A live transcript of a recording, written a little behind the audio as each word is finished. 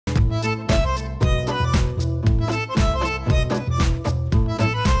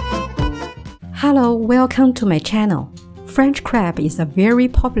Hello, welcome to my channel. French crepe is a very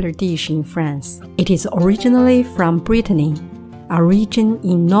popular dish in France. It is originally from Brittany, a region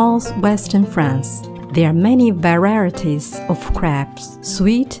in northwestern France. There are many varieties of crepes,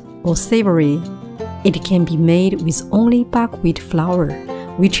 sweet or savory. It can be made with only buckwheat flour,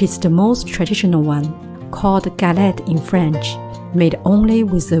 which is the most traditional one, called galette in French, made only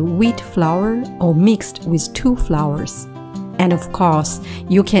with the wheat flour or mixed with two flours. And of course,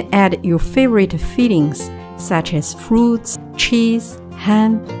 you can add your favorite fillings such as fruits, cheese,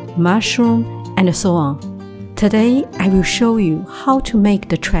 ham, mushroom, and so on. Today, I will show you how to make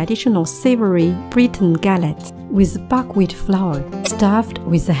the traditional savory breton galette with buckwheat flour, stuffed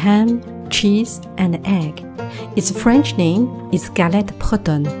with ham, cheese, and egg. Its French name is galette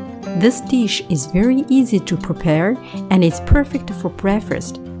bretonne. This dish is very easy to prepare and is perfect for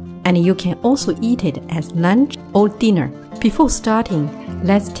breakfast, and you can also eat it as lunch or dinner. Before starting,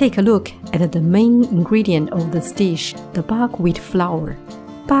 let's take a look at the main ingredient of this dish, the buckwheat flour.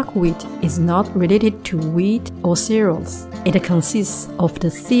 Buckwheat is not related to wheat or cereals. It consists of the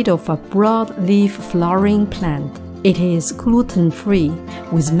seed of a broadleaf flowering plant. It is gluten-free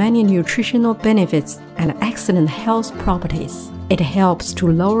with many nutritional benefits and excellent health properties. It helps to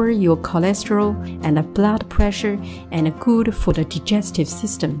lower your cholesterol and blood pressure and good for the digestive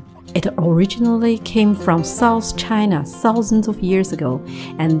system. It originally came from South China thousands of years ago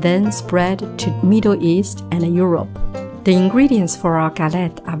and then spread to Middle East and Europe. The ingredients for our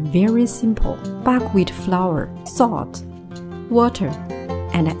galette are very simple: buckwheat flour, salt, water,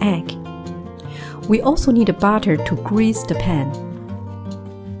 and egg. We also need butter to grease the pan.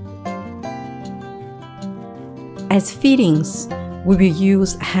 As fillings, we will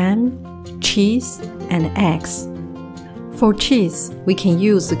use ham, cheese, and eggs. For cheese, we can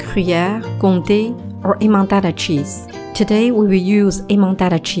use Gruyere, Condé, or Emmental cheese. Today, we will use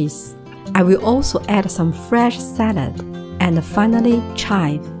Emmental cheese. I will also add some fresh salad, and finally,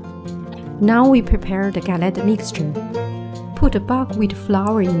 chive. Now we prepare the galette mixture. Put the buckwheat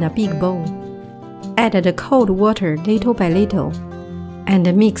flour in a big bowl. Add the cold water little by little,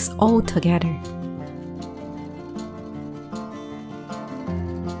 and mix all together.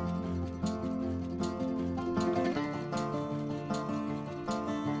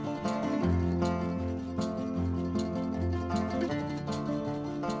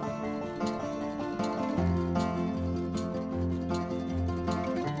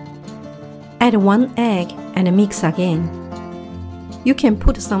 Add one egg and mix again. You can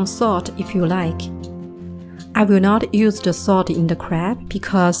put some salt if you like. I will not use the salt in the crepe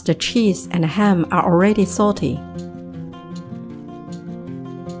because the cheese and ham are already salty.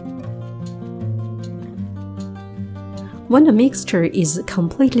 When the mixture is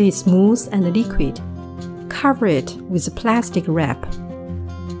completely smooth and liquid, cover it with a plastic wrap.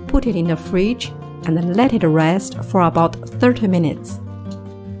 Put it in the fridge and let it rest for about 30 minutes.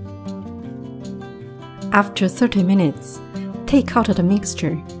 After 30 minutes, take out the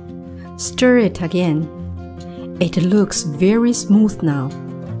mixture. Stir it again. It looks very smooth now.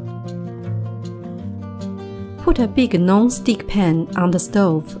 Put a big non-stick pan on the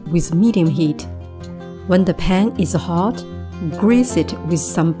stove with medium heat. When the pan is hot, grease it with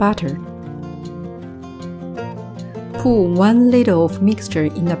some butter. Pour 1 liter of mixture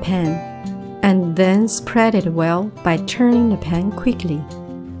in the pan, and then spread it well by turning the pan quickly.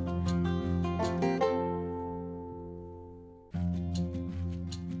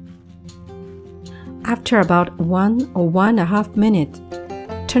 After about 1 or 1.5 minutes,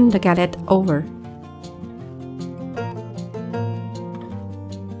 turn the galette over.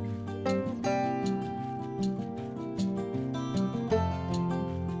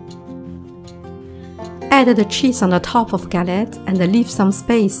 Add the cheese on the top of galette and leave some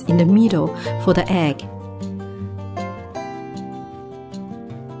space in the middle for the egg.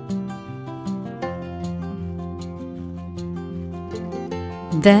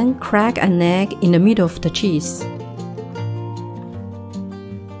 Then crack an egg in the middle of the cheese.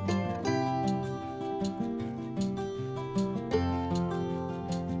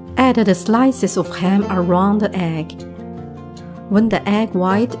 Add the slices of ham around the egg. When the egg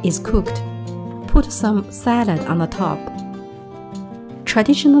white is cooked, put some salad on the top.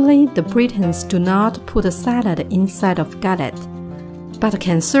 Traditionally, the Britons do not put a salad inside of galette, but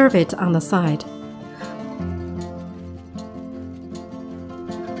can serve it on the side.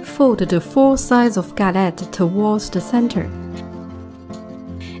 Fold the 4 sides of galette towards the center,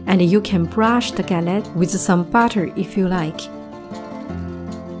 and you can brush the galette with some butter if you like.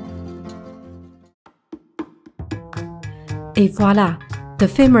 Et voilà, the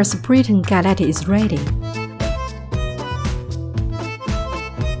famous Breton galette is ready.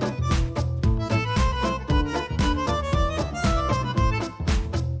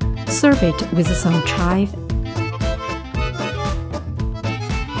 Serve it with some chive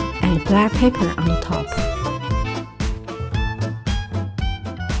and black pepper on top.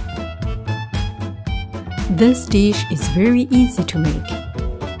 This dish is very easy to make.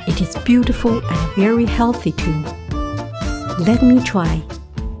 It is beautiful and very healthy too. Let me try.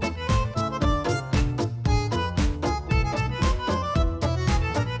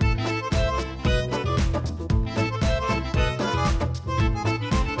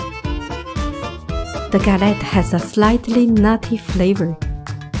 The galette has a slightly nutty flavor,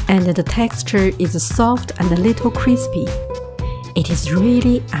 and the texture is soft and a little crispy. It is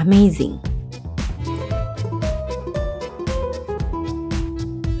really amazing.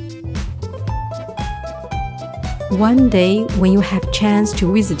 One day, when you have chance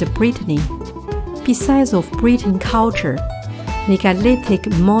to visit Brittany, besides of Breton culture, megalithic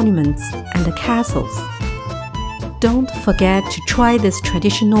monuments and castles, don't forget to try this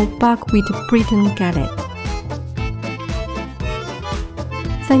traditional buckwheat breton galette.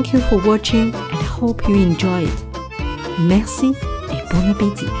 Thank you for watching and hope you enjoy it. Merci et bon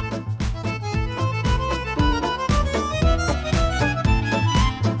appétit!